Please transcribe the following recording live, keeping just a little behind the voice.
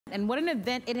And what an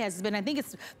event it has been. I think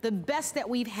it's the best that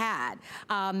we've had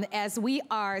as we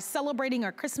are celebrating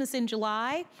our Christmas in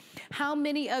July. How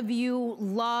many of you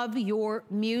love your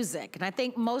music? And I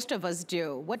think most of us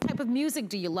do. What type of music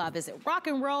do you love? Is it rock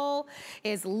and roll?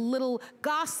 Is it a little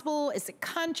gospel? Is it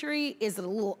country? Is it a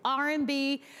little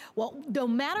R&B? Well, no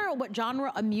matter what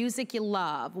genre of music you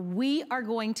love, we are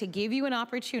going to give you an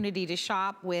opportunity to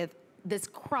shop with this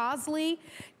Crosley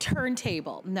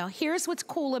turntable. Now, here's what's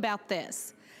cool about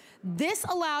this. This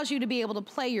allows you to be able to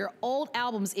play your old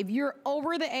albums. If you're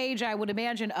over the age, I would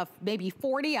imagine, of maybe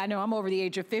 40, I know I'm over the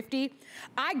age of 50.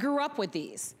 I grew up with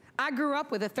these. I grew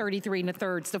up with the 33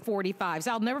 1/3s, the 45s.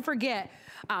 I'll never forget,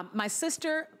 my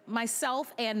sister,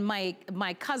 myself, and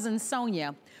my cousin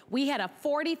Sonia, we had a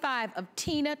 45 of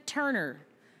Tina Turner,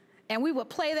 and we would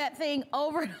play that thing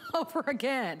over and over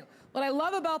again. What I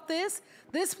love about this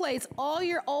plays all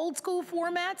your old school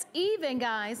formats, even,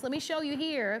 guys, let me show you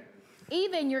here,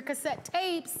 even your cassette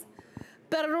tapes,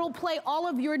 but it'll play all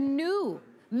of your new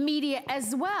media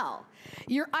as well.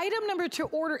 Your item number to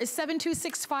order is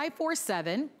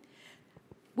 726547.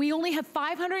 We only have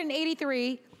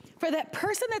 583 for that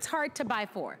person that's hard to buy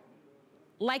for.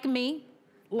 Like me,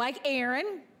 like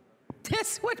Aaron,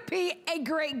 this would be a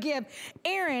great gift.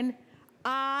 Aaron,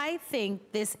 I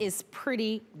think this is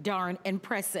pretty darn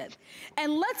impressive.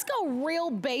 And let's go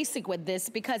real basic with this,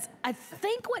 because I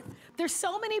think there's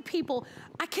so many people,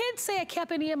 I can't say I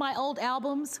kept any of my old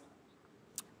albums.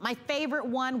 My favorite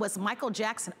one was Michael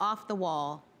Jackson, Off the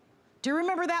Wall. Do you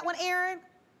remember that one, Aaron?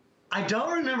 I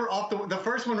don't remember the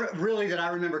first one really that I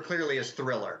remember clearly is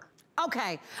Thriller.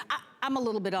 Okay, I'm a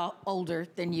little bit older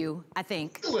than you, I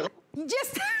think. A little.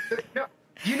 Just. No.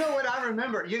 You know what I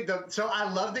remember? So I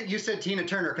love that you said Tina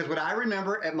Turner, because what I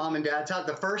remember at Mom and Dad's house,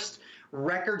 the first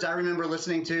records I remember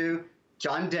listening to,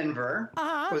 John Denver.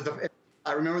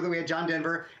 I remember that we had John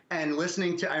Denver, and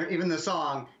listening to even the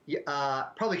song,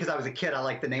 probably because I was a kid, I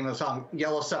liked the name of the song,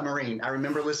 Yellow Submarine. I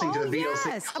remember listening to the Beatles.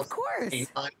 Yes, of course.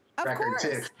 Record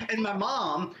too. And my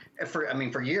mom,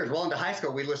 for years, well into high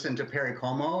school, we listened to Perry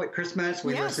Como at Christmas.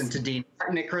 We listened to Dean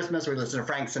Martin at Christmas. We listened to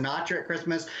Frank Sinatra at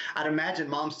Christmas. I'd imagine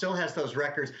Mom still has those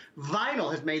records.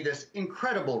 Vinyl has made this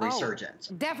incredible resurgence.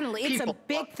 Definitely, it's a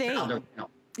big thing.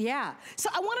 Yeah. So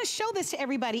I want to show this to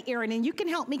everybody, Aaron, and you can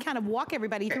help me kind of walk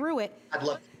everybody through it. I'd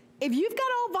love to. If you've got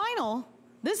old vinyl,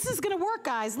 this is going to work,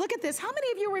 guys. Look at this. How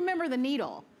many of you remember the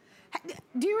needle?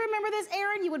 Do you remember this,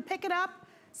 Aaron? You would pick it up.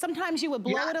 Sometimes you would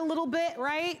blow it a little bit,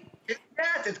 right?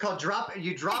 Yes, it's called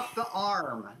you drop the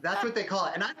arm. That's what they call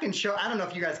it. And I can show, I don't know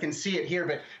if you guys can see it here,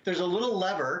 but there's a little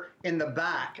lever in the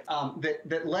back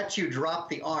that lets you drop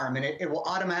the arm, and it will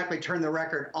automatically turn the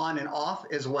record on and off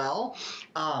as well.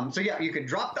 So yeah, you can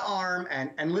drop the arm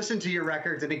and listen to your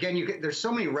records. And again, there's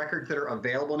so many records that are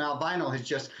available now. Vinyl has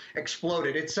just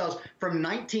exploded. It sells from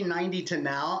 1990 to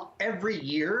now, every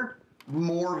year,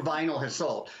 more vinyl has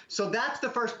sold. So that's the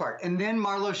first part. And then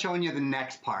Marlo's showing you the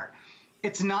next part.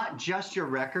 It's not just your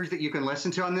records that you can listen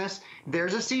to on this.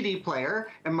 There's a CD player,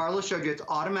 and Marlo showed you it's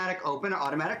automatic open or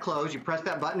automatic close. You press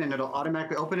that button and it'll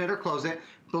automatically open it or close it.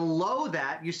 Below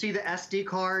that, you see the SD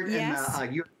card and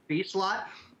the USB slot.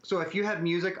 So if you have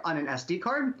music on an SD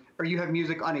card or you have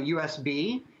music on a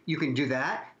USB, you can do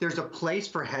that. There's a place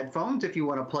for headphones if you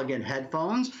want to plug in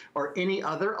headphones or any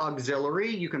other auxiliary.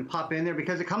 You can pop in there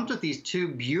because it comes with these two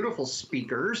beautiful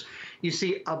speakers. You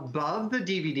see above the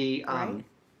DVD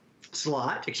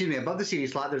slot, above the CD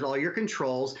slot, there's all your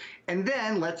controls. And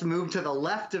then let's move to the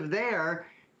left of there.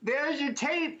 There's your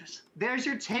tapes. There's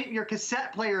your tape, your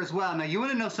cassette player as well. Now, you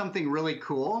want to know something really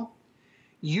cool?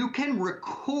 You can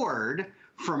record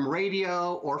from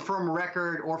radio or from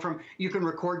record or you can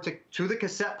record to the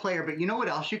cassette player, but you know what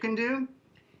else you can do?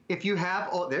 If you have,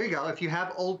 there you go, if you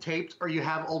have old tapes or you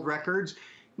have old records,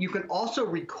 you can also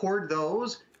record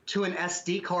those to an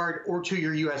SD card or to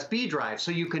your USB drive. So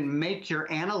you can make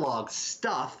your analog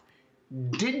stuff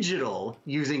digital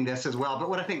using this as well. But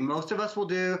what I think most of us will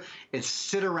do is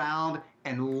sit around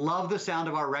and love the sound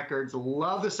of our records,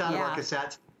 love the sound of our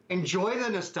cassettes, enjoy the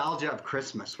nostalgia of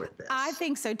Christmas with this. I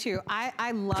think so too.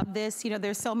 I love this. You know,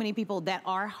 there's so many people that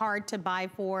are hard to buy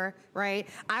for, right?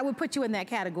 I would put you in that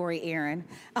category, Aaron.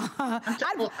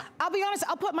 I'll be honest,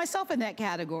 I'll put myself in that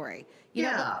category. You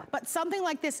know, but something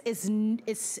like this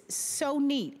is so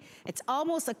neat. It's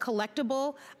almost a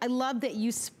collectible. I love that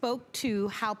you spoke to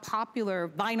how popular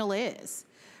vinyl is,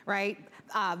 right?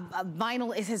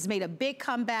 Vinyl has made a big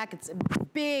comeback. It's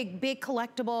big, big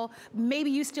collectible. Maybe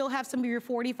you still have some of your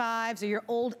 45s or your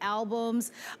old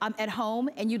albums at home,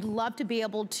 and you'd love to be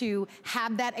able to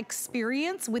have that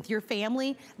experience with your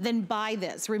family, then buy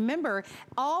this. Remember,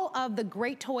 all of the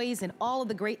great toys and all of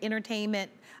the great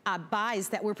entertainment buys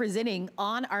that we're presenting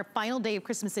on our final day of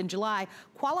Christmas in July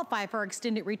qualify for our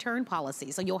extended return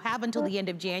policy. So you'll have until the end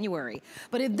of January.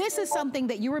 But if this is something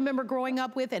that you remember growing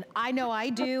up with, and I know I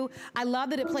do, I love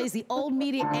that it plays the old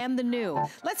media and the new.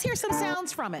 Let's hear some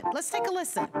sounds from it. Let's take a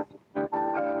listen.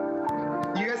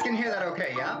 You guys can hear that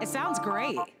okay, yeah? It sounds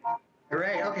great.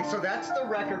 Great, okay, so that's the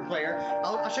record player.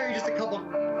 I'll show you just a couple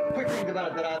quick things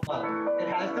about it that I love. It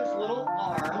has this little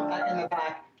arm in the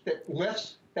back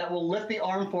that will lift the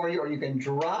arm for you, or you can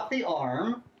drop the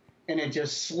arm, and it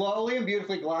just slowly and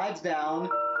beautifully glides down.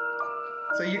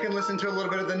 So you can listen to a little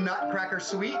bit of the Nutcracker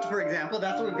Suite, for example.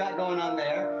 That's what we've got going on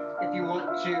there. If you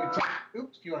want to, if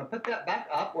you want to put that back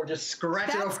up, or just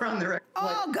scratch it over on the record.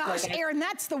 Oh gosh, Aaron,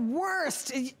 that's the worst.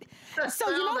 So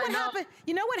you know what happens?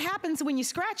 You know what happens when you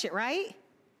scratch it, right?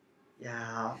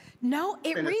 Yeah. No,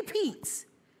 it repeats.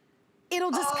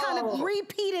 It'll just kind of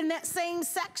repeat in that same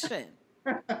section.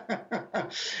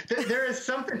 There is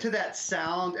something to that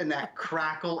sound and that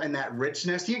crackle and that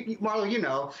richness. Marlo, you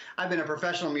know, I've been a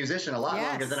professional musician a lot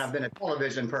longer than I've been a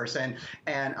television person,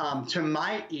 and to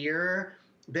my ear,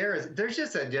 there's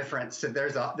just a difference.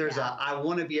 There's a I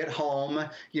want to be at home.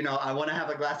 You know, I want to have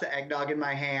a glass of eggnog in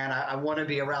my hand. I want to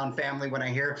be around family when I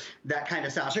hear that kind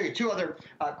of sound. I'll show you two other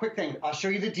quick things. I'll show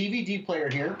you the DVD player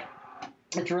here.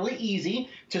 It's really easy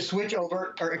to switch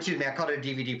over, or excuse me, I called it a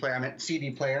DVD player. I meant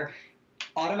CD player.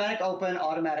 Automatic open,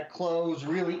 automatic close,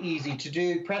 really easy to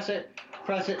do. Press it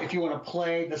if you want to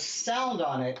play. The sound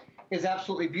on it is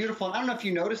absolutely beautiful. And I don't know if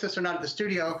you noticed this or not at the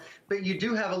studio, but you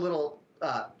do have a little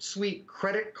sweet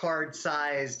credit card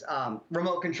sized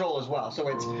remote control as well. So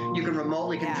you can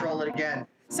remotely control it again.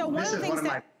 So one of the things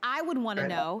that I would want to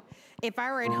know if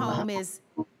I were at home is,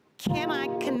 can I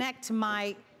connect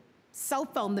my cell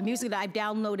phone, the music that I've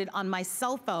downloaded on my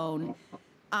cell phone,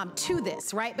 to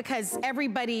this, right? Because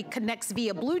everybody connects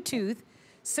via Bluetooth.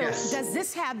 So does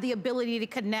this have the ability to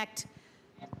connect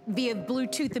via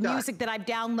Bluetooth the music that I've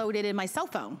downloaded in my cell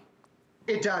phone?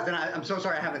 It does, and I'm so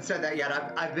sorry I haven't said that yet.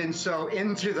 I've been so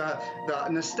into the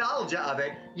nostalgia of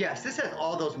it. Yes, this has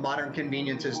all those modern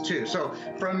conveniences too. So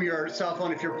from your cell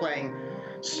phone, if you're playing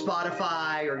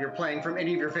Spotify or you're playing from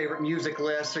any of your favorite music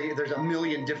lists, or there's a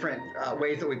million different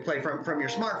ways that we play from your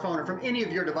smartphone or from any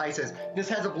of your devices. This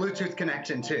has a Bluetooth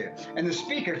connection too. And the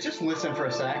speakers, just listen for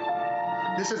a sec.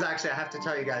 This is actually, I have to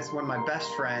tell you guys, one of my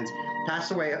best friends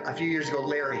passed away a few years ago,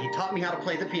 Larry. He taught me how to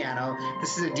play the piano.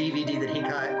 This is a DVD that he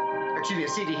cut, or excuse me, a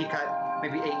CD he cut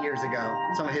maybe 8 years ago,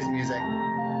 some of his music.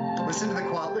 Listen to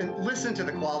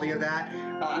the quality of that.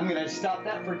 I'm gonna stop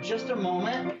that for just a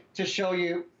moment to show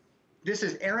you. This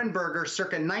is Aaron Berger,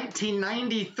 circa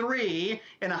 1993,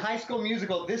 in a high school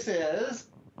musical. This is,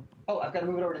 I've got to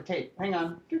move it over to tape. Hang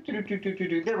on. There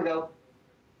we go.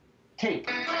 Tape.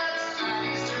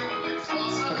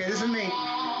 Okay, this is me.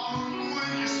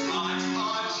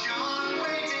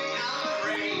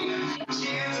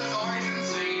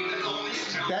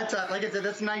 That's like I said,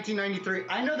 that's 1993.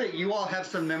 I know that you all have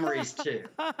some memories too.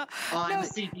 On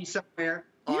CD somewhere.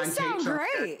 You sound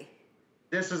great.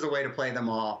 This is the way to play them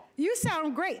all. You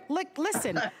sound great. Look,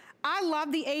 listen, I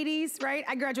love the 80s, right?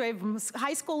 I graduated from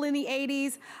high school in the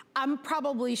 80s. I'm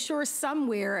probably sure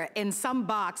somewhere in some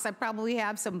box, I probably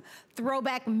have some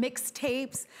throwback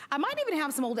mixtapes. I might even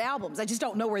have some old albums. I just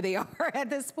don't know where they are at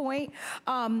this point.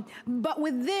 But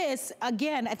with this,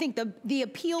 again, I think the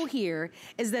appeal here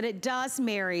is that it does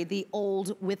marry the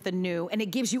old with the new, and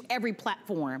it gives you every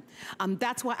platform.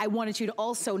 That's why I wanted you to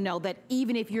also know that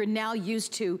even if you're now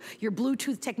used to your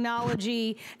Bluetooth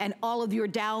technology and all of your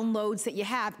downloads that you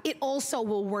have, it also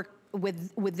will work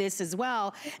with this as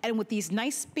well, and with these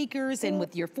nice speakers, and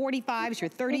with your 45s, your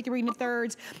 33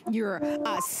 1/3, your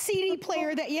CD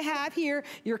player that you have here,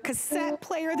 your cassette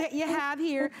player that you have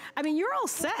here. I mean, you're all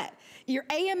set. Your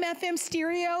AM FM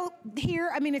stereo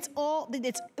here, I mean, it's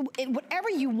whatever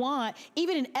you want,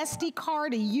 even an SD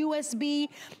card, a USB,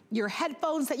 your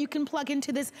headphones that you can plug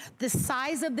into this. The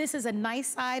size of this is a nice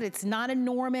size. It's not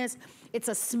enormous. It's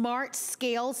a smart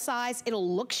scale size.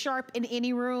 It'll look sharp in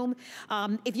any room.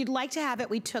 If you'd like to have it,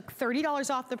 we took $30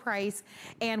 off the price,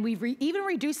 and we've even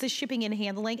reduced the shipping and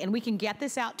handling, and we can get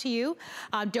this out to you.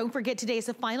 Don't forget, today is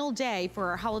the final day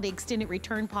for our holiday extended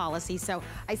return policy, so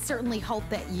I certainly hope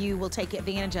that you will take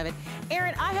advantage of it.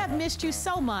 Aaron, I have missed you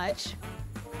so much.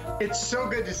 It's so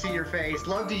good to see your face.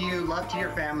 Love to you, love to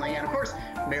your family. And of course,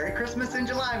 Merry Christmas in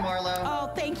July, Marlo.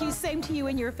 Oh, thank you. Same to you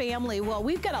and your family. Well,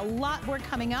 we've got a lot more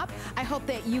coming up. I hope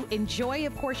that you enjoy,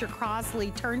 of course, your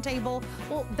Crosley turntable.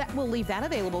 Well, we'll leave that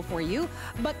available for you.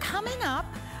 But coming up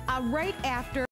right after